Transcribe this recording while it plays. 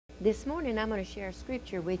This morning I'm going to share a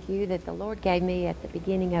scripture with you that the Lord gave me at the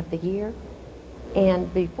beginning of the year.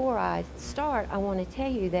 And before I start, I want to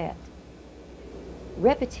tell you that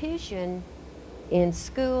repetition in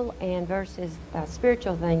school and versus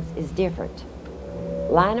spiritual things is different.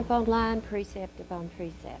 Line upon line, precept upon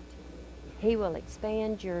precept. He will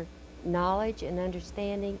expand your knowledge and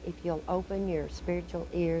understanding if you'll open your spiritual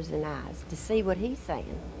ears and eyes to see what He's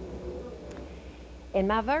saying. And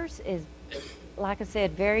my verse is, like I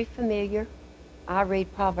said, very familiar. I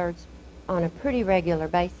read Proverbs on a pretty regular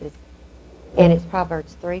basis, and it's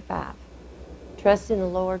Proverbs 3:5. Trust in the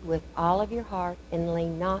Lord with all of your heart and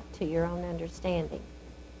lean not to your own understanding.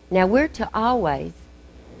 Now, we're to always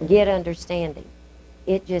get understanding.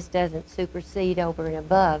 It just doesn't supersede over and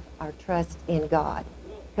above our trust in God.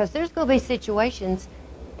 Because there's going to be situations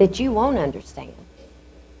that you won't understand.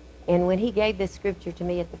 And when He gave this scripture to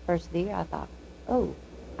me at the first of the year, I thought, oh,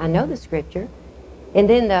 I know the scripture. And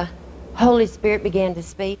then the Holy Spirit began to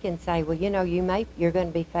speak and say, well, you know, you're going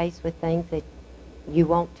to be faced with things that you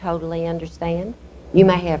won't totally understand. You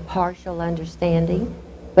may have partial understanding,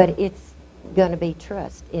 but it's going to be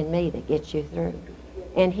trust in me that gets you through.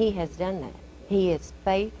 And He has done that. He is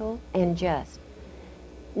faithful and just.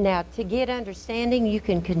 Now, to get understanding, you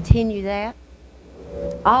can continue that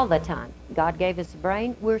all the time. God gave us a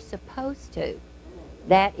brain. We're supposed to.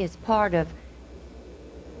 That is part of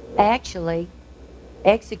actually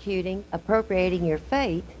executing, appropriating your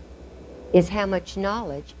faith, is how much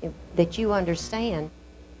knowledge that you understand.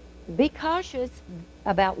 Be cautious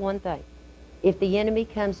about one thing. If the enemy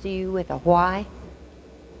comes to you with a why,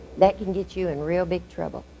 that can get you in real big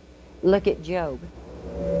trouble. Look at Job.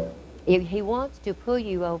 If he wants to pull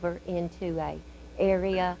you over into an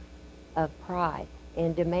area of pride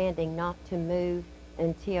and demanding not to move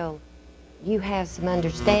until you have some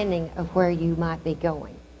understanding of where you might be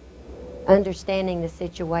going, understanding the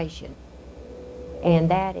situation. And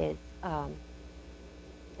that is,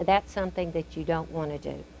 that's something that you don't want to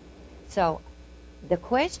do. So the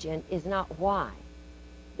question is not why.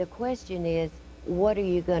 The question is, what are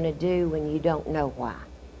you going to do when you don't know why?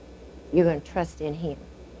 You're going to trust in Him,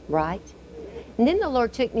 right? And then the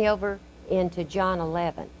Lord took me over into John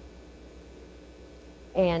 11.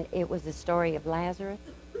 And it was the story of Lazarus.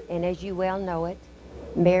 And as you well know it,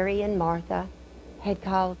 Mary and Martha had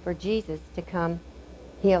called for Jesus to come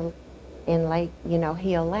heal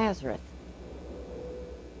Lazarus.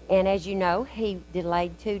 And as you know, He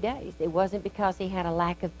delayed 2 days. It wasn't because He had a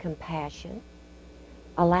lack of compassion,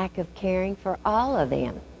 a lack of caring for all of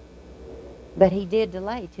them. But He did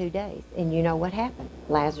delay 2 days. And you know what happened?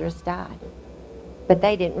 Lazarus died. But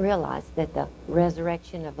they didn't realize that the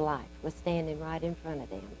resurrection of life was standing right in front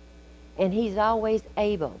of them. And He's always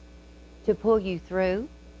able to pull you through.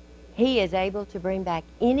 He is able to bring back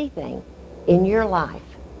anything in your life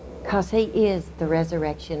because He is the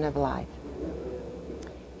resurrection of life.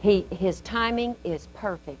 His timing is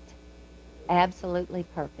perfect, absolutely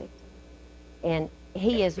perfect. And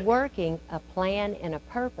He is working a plan and a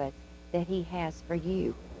purpose that He has for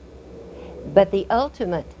you. But the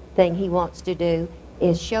ultimate thing He wants to do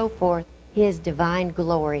is show forth His divine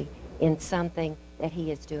glory in something that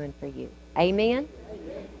He is doing for you. Amen?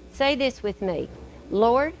 Amen. Say this with me.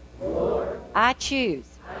 Lord, I choose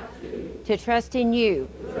to trust in you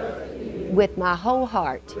with my whole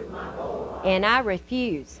heart, and I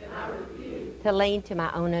refuse to lean to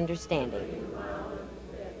my own understanding.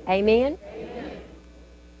 Amen?